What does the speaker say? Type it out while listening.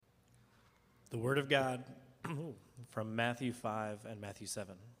The Word of God from Matthew 5 and Matthew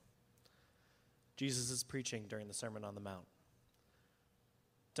 7. Jesus is preaching during the Sermon on the Mount.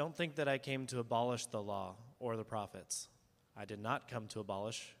 Don't think that I came to abolish the law or the prophets. I did not come to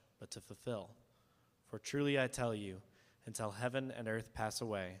abolish, but to fulfill. For truly I tell you, until heaven and earth pass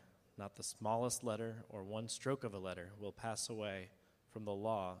away, not the smallest letter or one stroke of a letter will pass away from the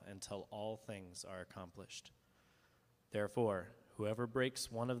law until all things are accomplished. Therefore, whoever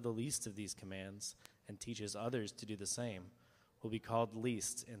breaks one of the least of these commands and teaches others to do the same will be called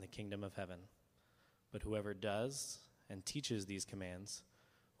least in the kingdom of heaven. But whoever does and teaches these commands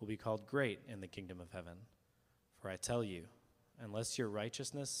will be called great in the kingdom of heaven. For I tell you, unless your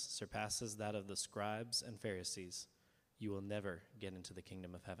righteousness surpasses that of the scribes and Pharisees, you will never get into the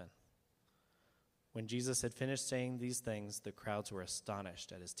kingdom of heaven. When Jesus had finished saying these things, the crowds were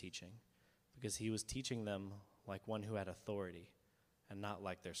astonished at his teaching, because he was teaching them like one who had authority, and not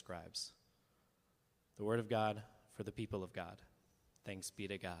like their scribes. The word of God for the people of God. Thanks be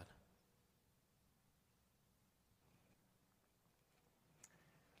to God.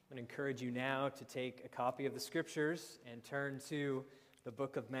 I'm going to encourage you now to take a copy of the Scriptures and turn to the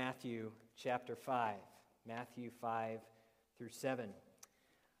book of Matthew, chapter 5, Matthew 5 through 7.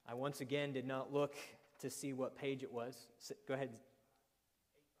 I once again did not look to see what page it was. Go ahead.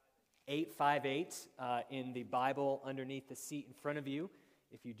 858 in the Bible underneath the seat in front of you,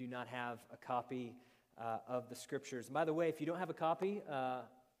 if you do not have a copy of the Scriptures. And by the way, if you don't have a copy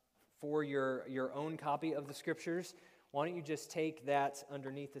for your own copy of the Scriptures, why don't you just take that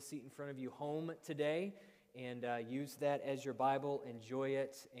underneath the seat in front of you home today and use that as your Bible, enjoy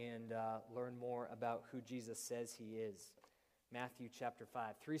it, and learn more about who Jesus says he is. Matthew chapter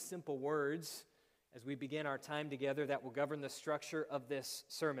 5. 3 simple words as we begin our time together that will govern the structure of this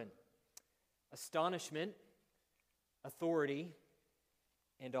sermon. Astonishment, authority,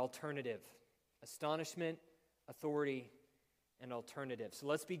 and alternative. Astonishment, authority, and alternative. So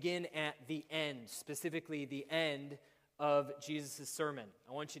let's begin at the end, specifically the end of Jesus' sermon.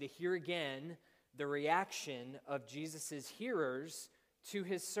 I want you to hear again the reaction of Jesus' hearers to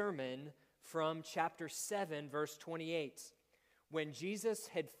his sermon from chapter 7, verse 28. When Jesus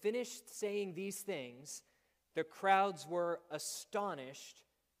had finished saying these things, the crowds were astonished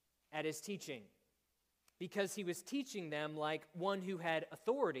at his teaching, because he was teaching them like one who had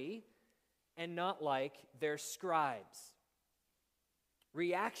authority and not like their scribes.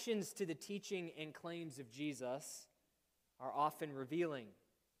 Reactions to the teaching and claims of Jesus are often revealing.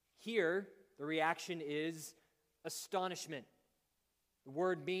 Here, the reaction is astonishment. The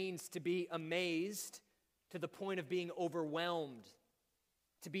word means to be amazed to the point of being overwhelmed,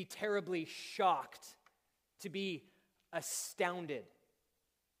 to be terribly shocked, to be astounded.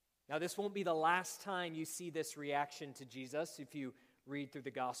 Now, this won't be the last time you see this reaction to Jesus if you read through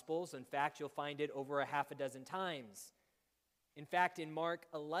the Gospels. In fact, you'll find it over a half a dozen times. In fact, in Mark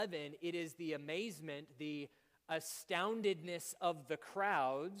 11, it is the amazement, the astoundedness of the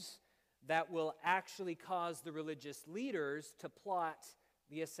crowds that will actually cause the religious leaders to plot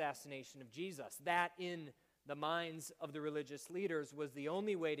the assassination of Jesus. That, in the minds of the religious leaders, was the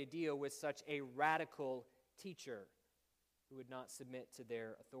only way to deal with such a radical teacher who would not submit to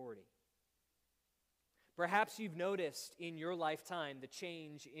their authority. Perhaps you've noticed in your lifetime the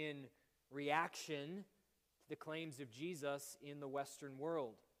change in reaction to the claims of Jesus in the Western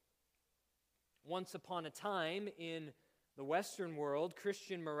world. Once upon a time in the Western world,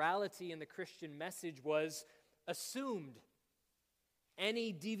 Christian morality and the Christian message was assumed.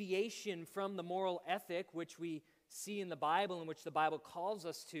 Any deviation from the moral ethic, which we see in the Bible and which the Bible calls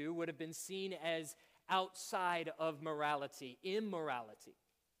us to, would have been seen as outside of morality, immorality.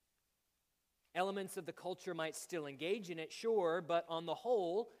 Elements of the culture might still engage in it, sure, but on the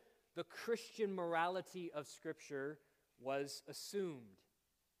whole, the Christian morality of Scripture was assumed.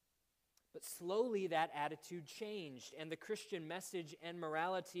 But slowly that attitude changed, and the Christian message and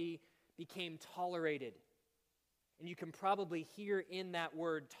morality became tolerated. And you can probably hear in that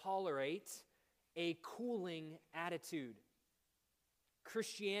word tolerate a cooling attitude.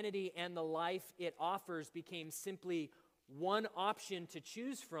 Christianity and the life it offers became simply one option to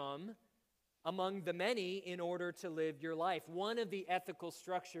choose from among the many in order to live your life. One of the ethical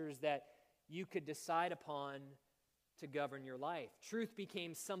structures that you could decide upon to govern your life. Truth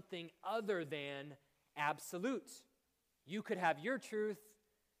became something other than absolute. You could have your truth,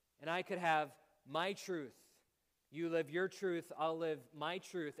 and I could have my truth. You live your truth, I'll live my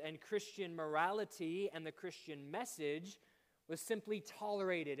truth. And Christian morality and the Christian message was simply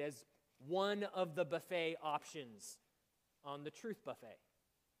tolerated as one of the buffet options on the truth buffet.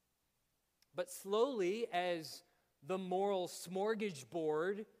 But slowly, as the moral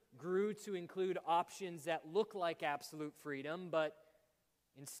smorgasbord grew to include options that look like absolute freedom, but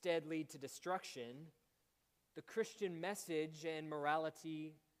instead lead to destruction, the Christian message and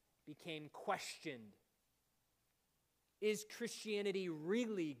morality became questioned. Is Christianity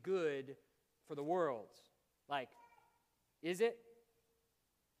really good for the world? Like, is it?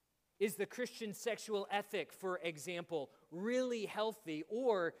 Is the Christian sexual ethic, for example, really healthy,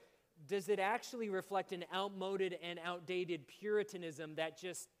 or does it actually reflect an outmoded and outdated Puritanism that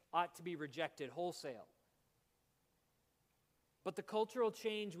just ought to be rejected wholesale? But the cultural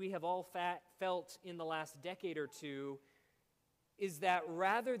change we have all felt in the last decade or two is that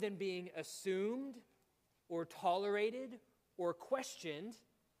rather than being assumed or tolerated or questioned,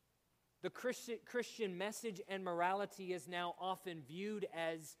 the Christian message and morality is now often viewed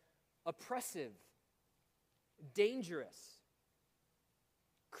as oppressive, dangerous.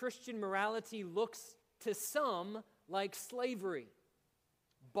 Christian morality looks to some like slavery,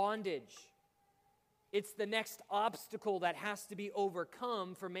 bondage. It's the next obstacle that has to be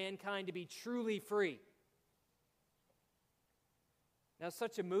overcome for mankind to be truly free. Now,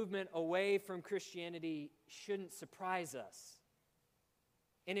 such a movement away from Christianity shouldn't surprise us,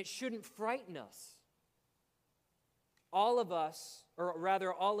 and it shouldn't frighten us. All of us, or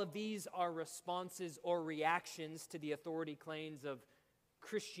rather all of these, are responses or reactions to the authority claims of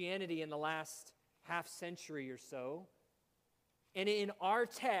Christianity in the last half century or so. And in our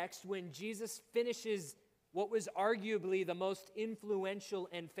text, when Jesus finishes what was arguably the most influential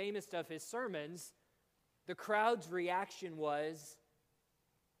and famous of his sermons, the crowd's reaction was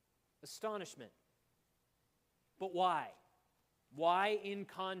astonishment. But why? Why, in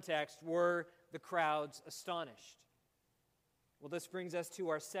context, were the crowds astonished? Well, this brings us to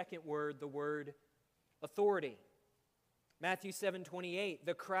our second word, the word authority. Matthew 7:28,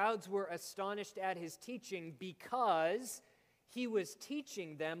 the crowds were astonished at his teaching because he was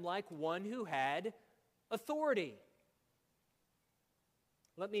teaching them like one who had authority.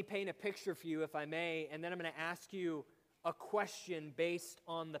 Let me paint a picture for you, if I may, and then I'm going to ask you a question based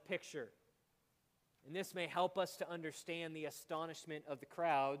on the picture. And this may help us to understand the astonishment of the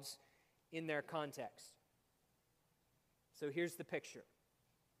crowds in their context. So here's the picture.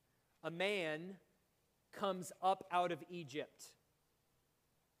 A man comes up out of Egypt.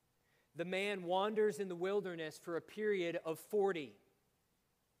 The man wanders in the wilderness for a period of 40.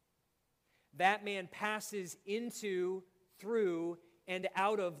 That man passes into, through, and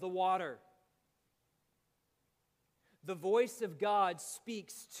out of the water. The voice of God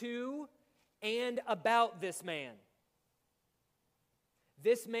speaks to and about this man.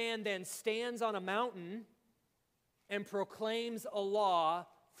 This man then stands on a mountain and proclaims a law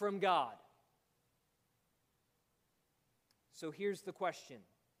from God. So here's the question.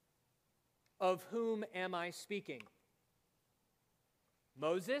 Of whom am I speaking?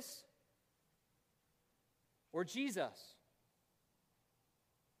 Moses or Jesus?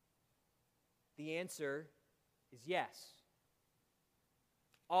 The answer is yes.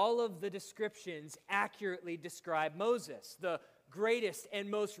 All of the descriptions accurately describe Moses, the greatest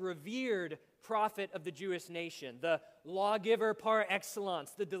and most revered prophet of the Jewish nation, the lawgiver par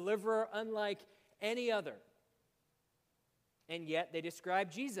excellence, the deliverer unlike any other. And yet they describe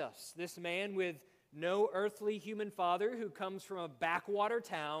Jesus, this man with no earthly human father who comes from a backwater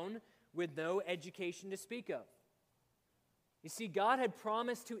town with no education to speak of. You see, God had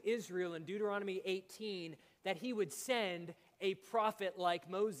promised to Israel in Deuteronomy 18 that he would send a prophet like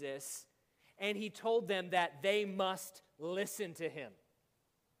Moses, and he told them that they must listen to him.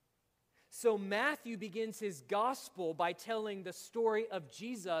 So Matthew begins his gospel by telling the story of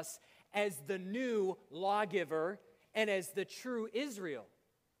Jesus as the new lawgiver and as the true Israel.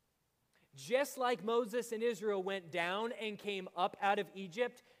 Just like Moses and Israel went down and came up out of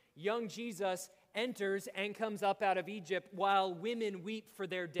Egypt, young Jesus enters and comes up out of Egypt while women weep for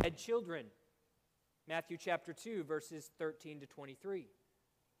their dead children. Matthew chapter 2, verses 13 to 23.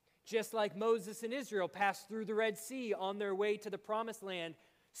 Just like Moses and Israel passed through the Red Sea on their way to the Promised Land,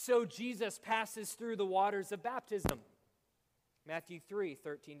 so Jesus passes through the waters of baptism. Matthew 3,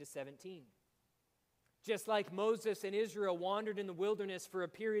 13 to 17. Just like Moses and Israel wandered in the wilderness for a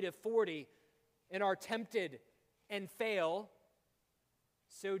period of 40 and are tempted and fail,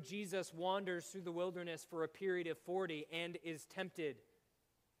 so Jesus wanders through the wilderness for a period of 40 and is tempted,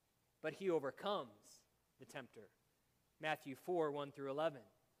 but he overcomes the tempter. Matthew 4, 1 through 11.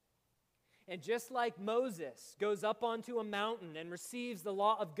 And just like Moses goes up onto a mountain and receives the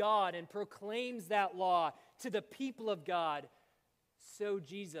law of God and proclaims that law to the people of God, so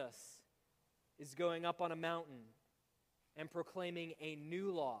Jesus is going up on a mountain and proclaiming a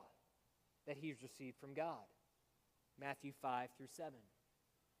new law that he's received from God. Matthew 5 through 7.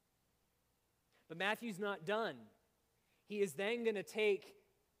 But Matthew's not done. He is then going to take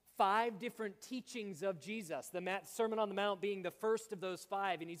 5 different teachings of Jesus, the Sermon on the Mount being the first of those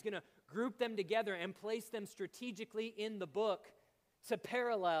 5, and he's going to group them together and place them strategically in the book to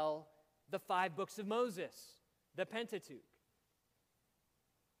parallel the 5 books of Moses, the Pentateuch.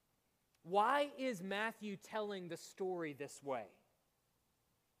 Why is Matthew telling the story this way?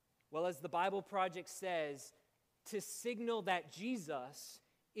 Well, as the Bible Project says, to signal that Jesus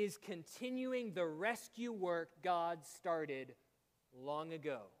is continuing the rescue work God started long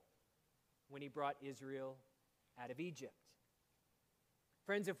ago when he brought Israel out of Egypt.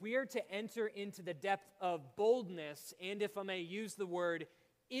 Friends, if we are to enter into the depth of boldness, and if I may use the word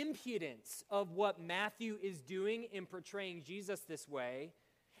impudence of what Matthew is doing in portraying Jesus this way,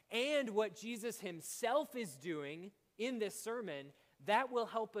 and what Jesus himself is doing in this sermon, that will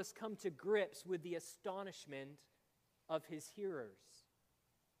help us come to grips with the astonishment of his hearers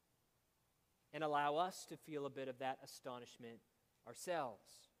and allow us to feel a bit of that astonishment ourselves.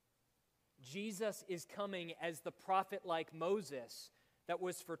 Jesus is coming as the prophet like Moses that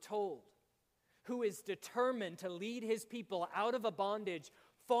was foretold, who is determined to lead his people out of a bondage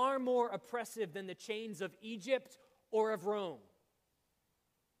far more oppressive than the chains of Egypt or of Rome.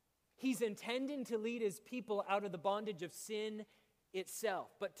 He's intending to lead his people out of the bondage of sin itself.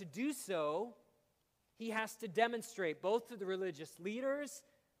 But to do so, he has to demonstrate both to the religious leaders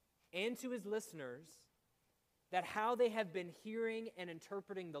and to his listeners that how they have been hearing and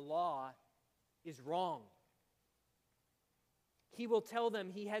interpreting the law is wrong. He will tell them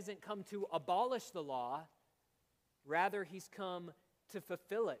he hasn't come to abolish the law, rather he's come to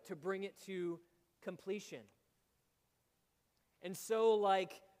fulfill it, to bring it to completion. And so,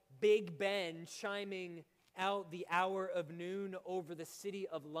 like Big Ben chiming out the hour of noon over the city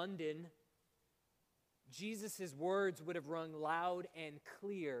of London, Jesus' words would have rung loud and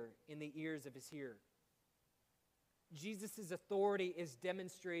clear in the ears of his hearer. Jesus' authority is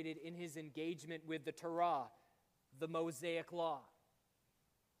demonstrated in his engagement with the Torah, the Mosaic law.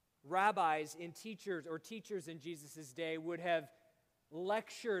 Rabbis and teachers in Jesus' day would have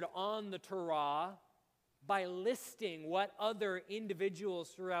lectured on the Torah by listing what other individuals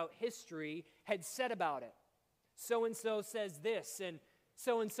throughout history had said about it. So-and-so says this, and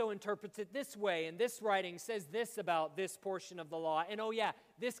so interprets it this way, and this writing says this about this portion of the law, and oh yeah,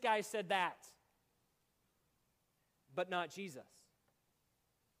 this guy said that. But not Jesus.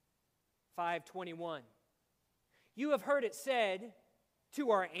 5:21. You have heard it said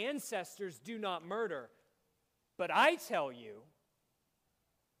to our ancestors, do not murder. But I tell you,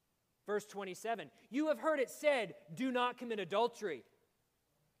 verse 27, you have heard it said, do not commit adultery.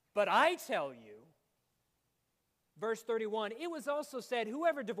 But I tell you, verse 31, it was also said,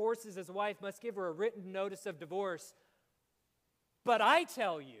 whoever divorces his wife must give her a written notice of divorce. But I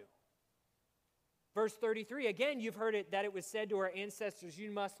tell you, verse 33, again, you've heard it that it was said to our ancestors,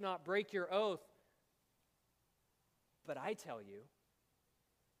 you must not break your oath. But I tell you,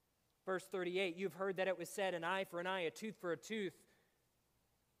 verse 38, you've heard that it was said, an eye for an eye, a tooth for a tooth.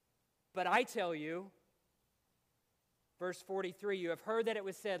 But I tell you, verse 43, you have heard that it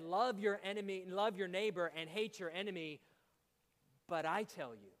was said, love your enemy, love your neighbor, and hate your enemy. But I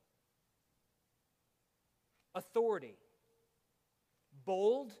tell you, authority,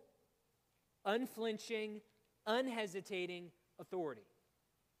 bold, unflinching, unhesitating authority.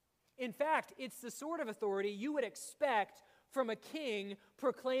 In fact, it's the sort of authority you would expect from a king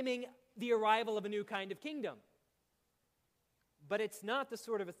proclaiming the arrival of a new kind of kingdom. But it's not the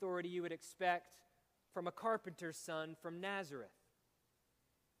sort of authority you would expect from a carpenter's son from Nazareth.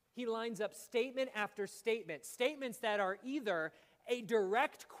 He lines up statement after statement, statements that are either a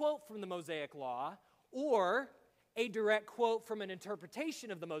direct quote from the Mosaic Law or a direct quote from an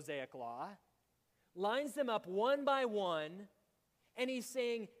interpretation of the Mosaic Law, lines them up one by one, and he's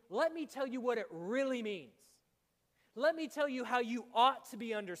saying, let me tell you what it really means. Let me tell you how you ought to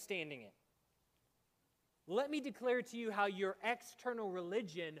be understanding it. Let me declare to you how your external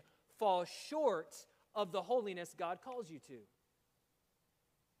religion falls short of the holiness God calls you to.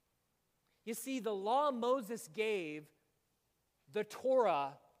 You see, the law Moses gave, the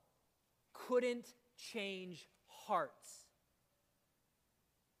Torah, couldn't change hearts.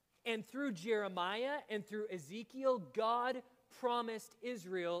 And through Jeremiah and through Ezekiel, God promised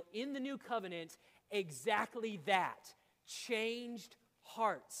Israel in the new covenant exactly that, changed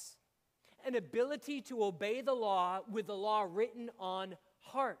hearts. An ability to obey the law with the law written on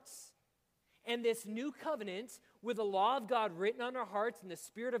hearts. And this new covenant with the law of God written on our hearts and the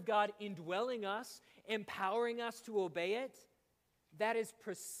Spirit of God indwelling us, empowering us to obey it, that is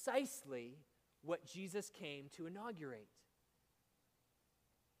precisely what Jesus came to inaugurate.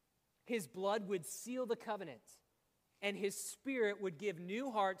 His blood would seal the covenant, and His Spirit would give new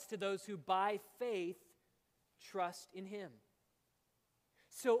hearts to those who by faith trust in Him.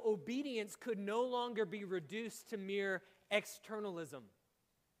 So obedience could no longer be reduced to mere externalism.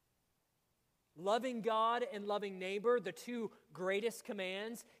 Loving God and loving neighbor, the two greatest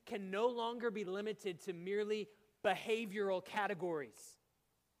commands, can no longer be limited to merely behavioral categories.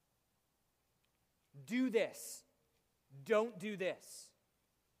 Do this. Don't do this.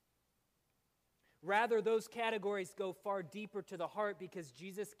 Rather, those categories go far deeper to the heart because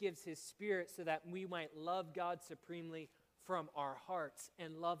Jesus gives His Spirit so that we might love God supremely from our hearts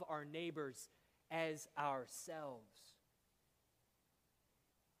and love our neighbors as ourselves.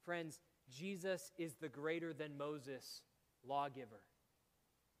 Friends, Jesus is the greater than Moses lawgiver.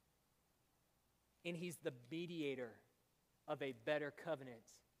 And He's the mediator of a better covenant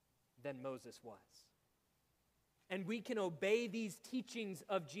than Moses was. And we can obey these teachings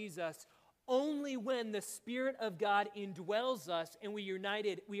of Jesus only when the Spirit of God indwells us and we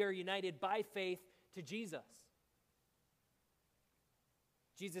are united by faith to Jesus.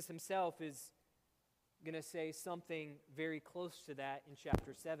 Jesus Himself is going to say something very close to that in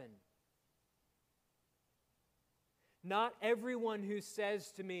chapter 7. Not everyone who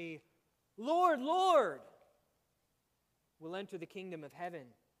says to me, Lord, Lord, will enter the kingdom of heaven,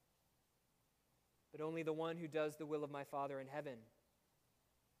 but only the one who does the will of my Father in heaven.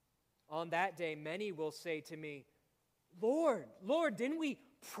 On that day, many will say to me, Lord, Lord, didn't we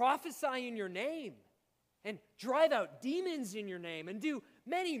prophesy in your name and drive out demons in your name and do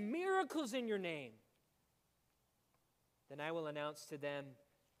many miracles in your name? Then I will announce to them,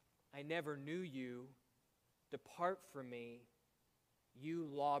 I never knew you. Depart from me, you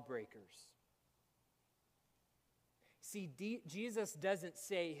lawbreakers. See, Jesus doesn't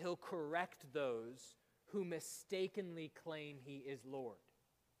say He'll correct those who mistakenly claim He is Lord.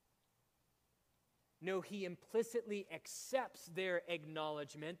 No, He implicitly accepts their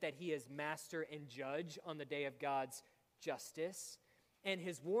acknowledgement that He is master and judge on the day of God's justice. And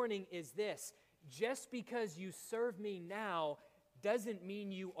His warning is this: just because you serve me now doesn't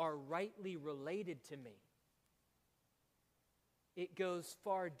mean you are rightly related to me. It goes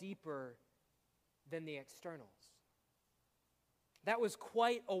far deeper than the externals. That was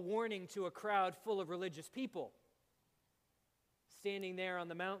quite a warning to a crowd full of religious people standing there on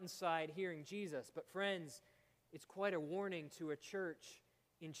the mountainside hearing Jesus. But friends, it's quite a warning to a church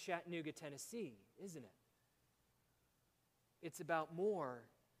in Chattanooga, Tennessee, isn't it? It's about more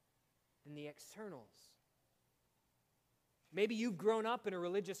than the externals. Maybe you've grown up in a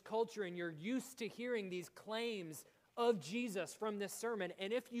religious culture and you're used to hearing these claims of Jesus from this sermon.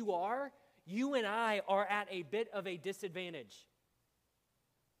 And if you are, you and I are at a bit of a disadvantage.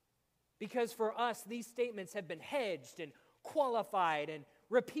 Because for us, these statements have been hedged and qualified and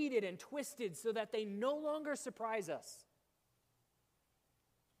repeated and twisted so that they no longer surprise us.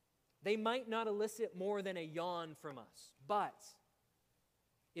 They might not elicit more than a yawn from us, but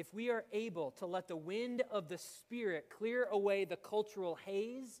if we are able to let the wind of the Spirit clear away the cultural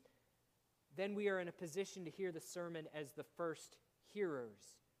haze, then we are in a position to hear the sermon as the first hearers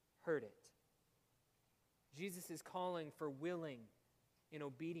heard it. Jesus is calling for willing and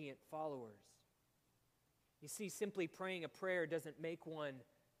obedient followers. You see, simply praying a prayer doesn't make one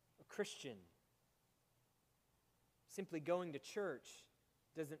a Christian. Simply going to church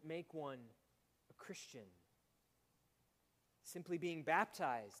doesn't make one a Christian. Simply being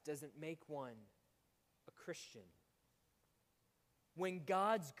baptized doesn't make one a Christian. When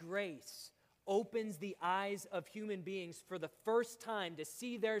God's grace opens the eyes of human beings for the first time to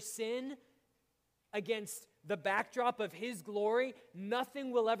see their sin against the backdrop of His glory,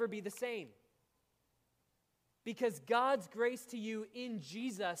 nothing will ever be the same. Because God's grace to you in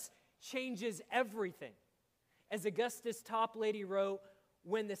Jesus changes everything. As Augustus Toplady wrote,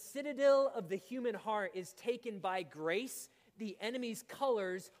 when the citadel of the human heart is taken by grace, the enemy's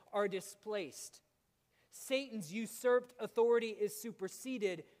colors are displaced. Satan's usurped authority is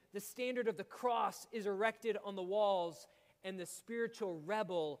superseded. The standard of the cross is erected on the walls, and the spiritual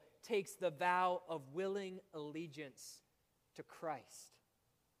rebel takes the vow of willing allegiance to Christ.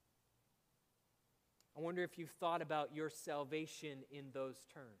 I wonder if you've thought about your salvation in those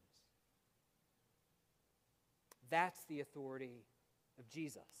terms. That's the authority of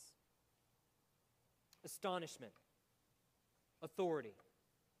Jesus. Astonishment. Authority.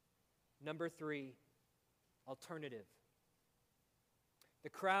 Number 3, alternative. The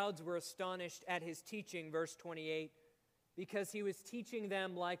crowds were astonished at His teaching, verse 28, because He was teaching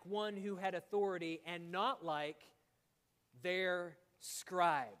them like one who had authority and not like their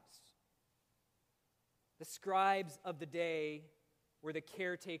scribes. The scribes of the day were the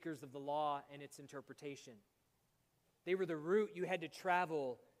caretakers of the law and its interpretation. They were the route you had to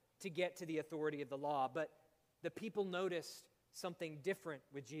travel to get to the authority of the law. But the people noticed something different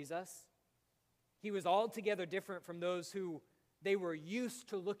with Jesus. He was altogether different from those who they were used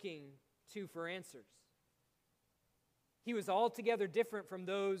to looking to for answers. He was altogether different from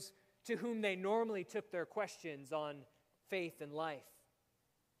those to whom they normally took their questions on faith and life.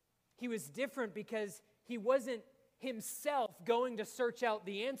 He was different because he wasn't himself going to search out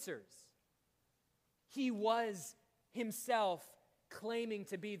the answers. He was himself claiming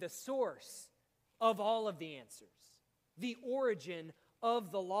to be the source of all of the answers, the origin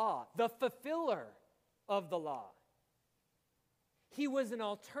of the law, the fulfiller of the law. He was an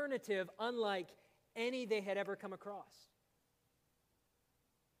alternative unlike any they had ever come across.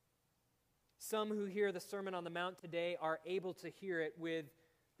 Some who hear the Sermon on the Mount today are able to hear it with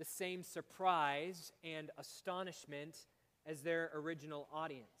the same surprise and astonishment as their original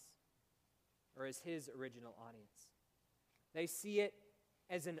audience, or as his original audience. They see it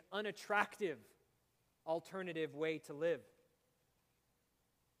as an unattractive alternative way to live.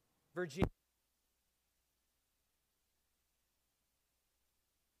 Virginia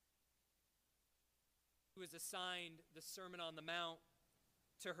was assigned the Sermon on the Mount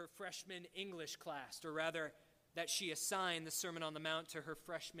to her freshman English class, or rather, that she assigned the Sermon on the Mount to her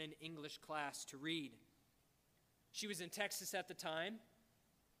freshman English class to read. She was in Texas at the time,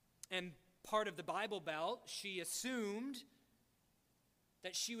 and part of the Bible Belt, she assumed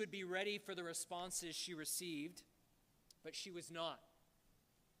that she would be ready for the responses she received, but she was not.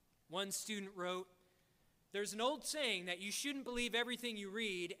 One student wrote, "There's an old saying that you shouldn't believe everything you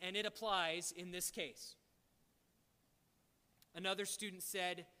read, and it applies in this case." Another student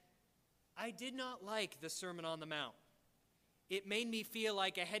said, "I did not like the Sermon on the Mount. It made me feel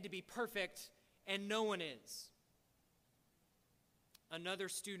like I had to be perfect, and no one is." Another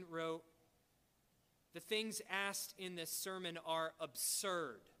student wrote, "The things asked in this sermon are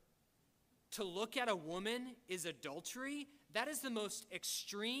absurd. To look at a woman is adultery? That is the most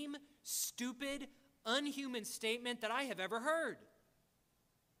extreme, stupid, unhuman statement that I have ever heard."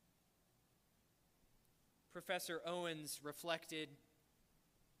 Professor Owens reflected,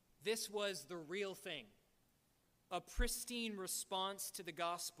 "This was the real thing, a pristine response to the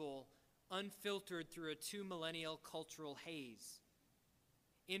gospel, unfiltered through a two-millennial cultural haze.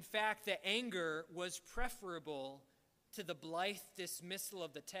 In fact, the anger was preferable to the blithe dismissal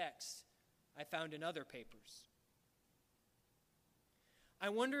of the text I found in other papers." I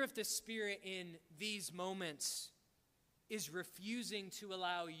wonder if the Spirit in these moments is refusing to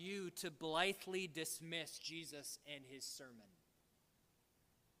allow you to blithely dismiss Jesus and his sermon.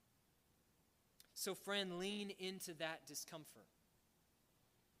 So, friend, lean into that discomfort.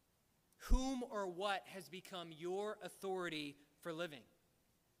 Whom or what has become your authority for living?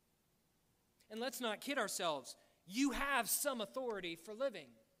 And let's not kid ourselves. You have some authority for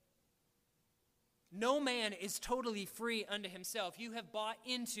living. No man is totally free unto himself. You have bought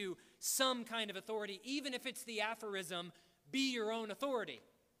into some kind of authority, even if it's the aphorism, "Be your own authority."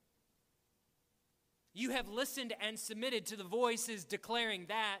 You have listened and submitted to the voices declaring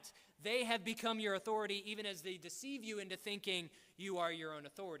that they have become your authority, even as they deceive you into thinking you are your own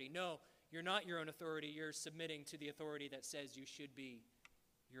authority. No, you're not your own authority. You're submitting to the authority that says you should be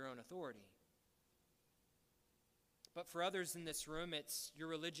your own authority. But for others in this room, it's your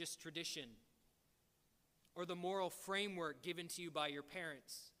religious tradition or the moral framework given to you by your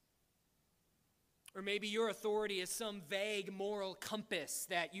parents. Or maybe your authority is some vague moral compass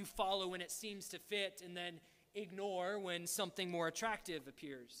that you follow when it seems to fit and then ignore when something more attractive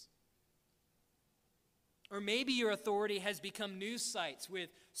appears. Or maybe your authority has become news sites with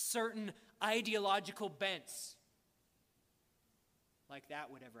certain ideological bents. Like that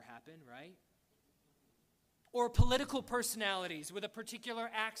would ever happen, right? Or political personalities with a particular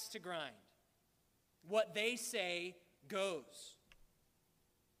axe to grind. What they say goes.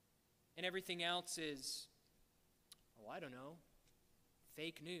 And everything else is,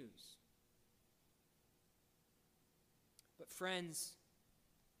 fake news. But friends,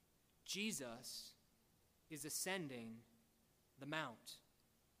 Jesus is ascending the mount.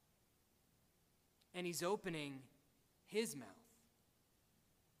 And he's opening his mouth.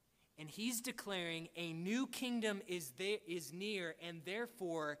 And he's declaring a new kingdom is near, and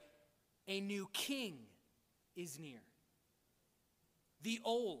therefore a new king is near. The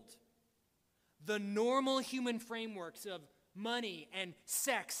old, the normal human frameworks of money and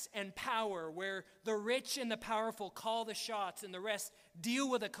sex and power, where the rich and the powerful call the shots and the rest deal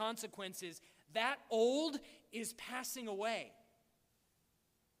with the consequences, that old is passing away.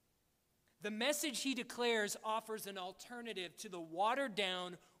 The message he declares offers an alternative to the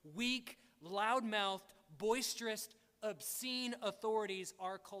watered-down, weak, loud-mouthed, boisterous, obscene authorities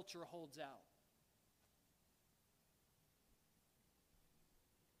our culture holds out.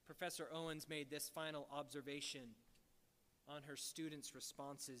 Professor Owens made this final observation on her students'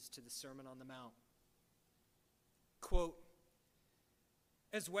 responses to the Sermon on the Mount. Quote,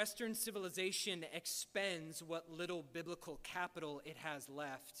 "As Western civilization expends what little biblical capital it has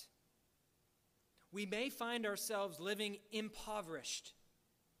left, we may find ourselves living impoverished,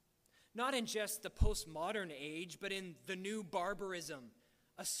 not in just the postmodern age, but in the new barbarism,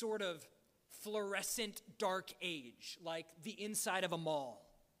 a sort of fluorescent dark age, like the inside of a mall.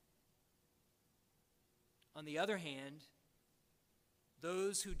 On the other hand,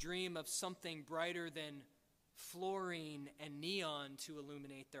 those who dream of something brighter than fluorine and neon to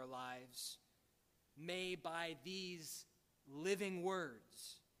illuminate their lives may, by these living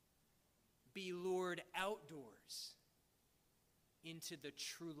words, be lured outdoors into the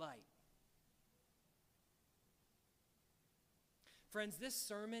true light." Friends, this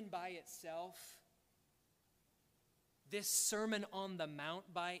sermon by itself, this Sermon on the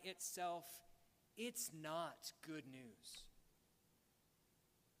Mount by itself, it's not good news.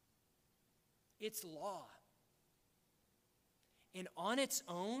 It's law. And on its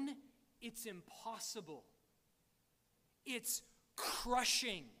own, it's impossible. It's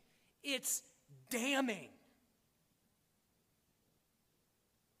crushing. It's damning.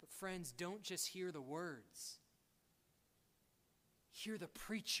 But friends, don't just hear the words. Hear the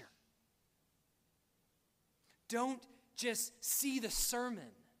preacher. Don't just see the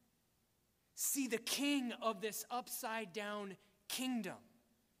sermon. See the king of this upside-down kingdom.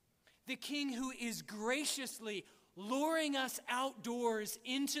 The king who is graciously luring us outdoors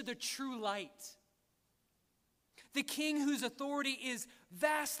into the true light. The king whose authority is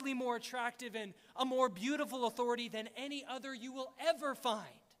vastly more attractive and a more beautiful authority than any other you will ever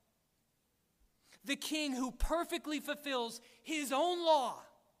find. The king who perfectly fulfills his own law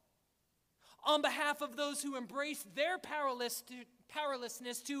on behalf of those who embrace their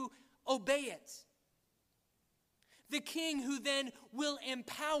powerlessness to obey it. The king who then will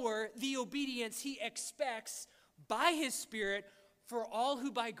empower the obedience he expects by his Spirit for all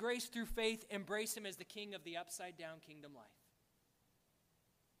who by grace through faith embrace him as the king of the upside-down kingdom life.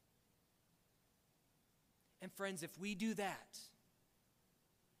 And friends, if we do that,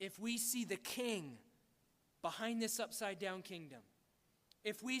 if we see the king behind this upside-down kingdom,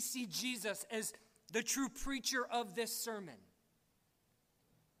 if we see Jesus as the true preacher of this sermon,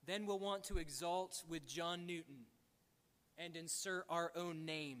 then we'll want to exalt with John Newton and insert our own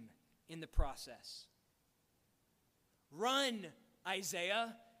name in the process. Run,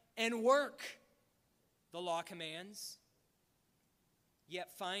 Isaiah, and work, the law commands,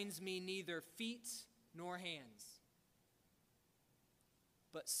 yet finds me neither feet nor hands.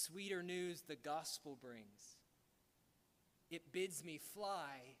 But sweeter news the gospel brings. It bids me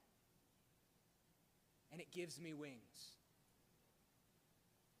fly, and it gives me wings.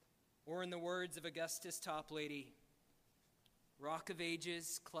 Or in the words of Augustus Toplady, Rock of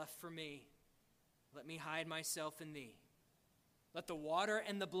ages, cleft for me, let me hide myself in thee. Let the water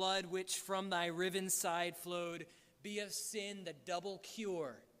and the blood which from thy riven side flowed be of sin the double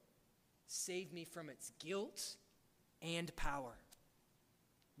cure. Save me from its guilt and power.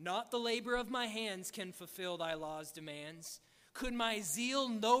 Not the labor of my hands can fulfill thy law's demands. Could my zeal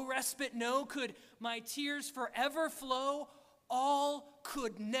no respite know? Could my tears forever flow? All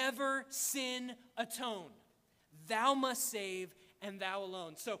could never sin atone. Thou must save, and thou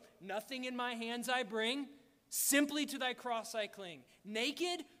alone. So nothing in my hands I bring, simply to thy cross I cling.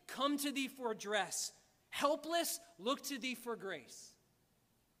 Naked, come to thee for dress. Helpless, look to thee for grace.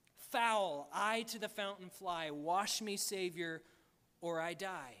 Foul, I to the fountain fly. Wash me, Savior, or I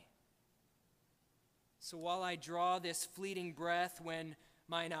die. So while I draw this fleeting breath, when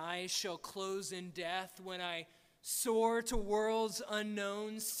mine eyes shall close in death, when I soar to worlds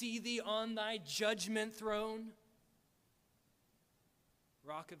unknown, see thee on thy judgment throne,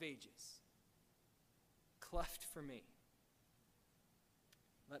 Rock of ages, cleft for me,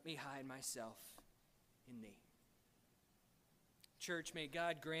 let me hide myself in thee. Church, may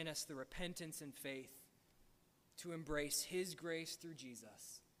God grant us the repentance and faith to embrace his grace through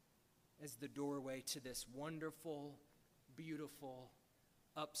Jesus as the doorway to this wonderful, beautiful,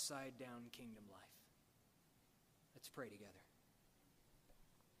 upside-down kingdom life. Let's pray together.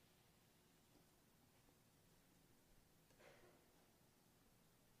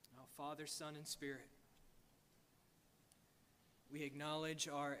 Now, Father, Son, and Spirit, we acknowledge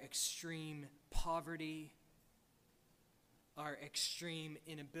our extreme poverty, our extreme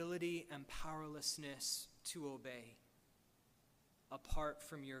inability and powerlessness to obey apart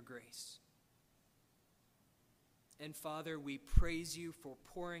from your grace. And Father, we praise you for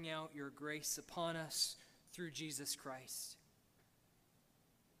pouring out your grace upon us through Jesus Christ.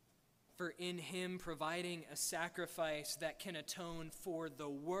 For in him providing a sacrifice that can atone for the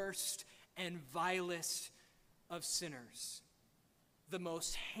worst and vilest of sinners, the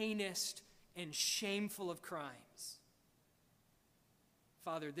most heinous and shameful of crimes.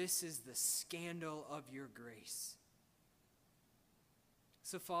 Father, this is the scandal of your grace.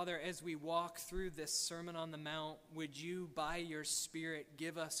 So, Father, as we walk through this Sermon on the Mount, would you, by your Spirit,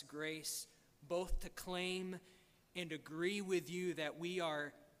 give us grace both to claim and agree with you that we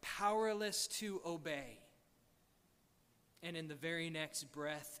are powerless to obey, and in the very next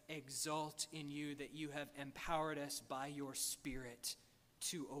breath, exalt in you that you have empowered us by your Spirit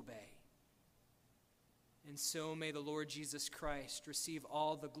to obey. And so may the Lord Jesus Christ receive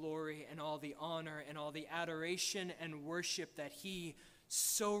all the glory and all the honor and all the adoration and worship that he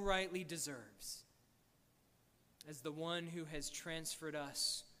so rightly deserves, as the one who has transferred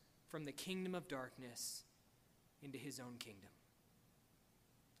us from the kingdom of darkness into his own kingdom.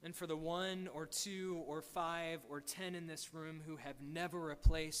 And for the 1 or 2 or 5 or 10 in this room who have never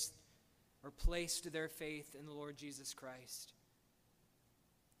replaced or placed their faith in the Lord Jesus Christ,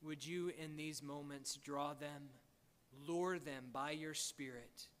 would you in these moments draw them, lure them by your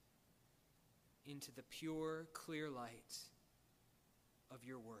Spirit into the pure, clear light of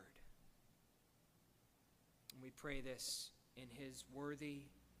your word. And we pray this in his worthy,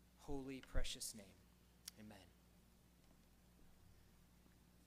 holy, precious name. Amen.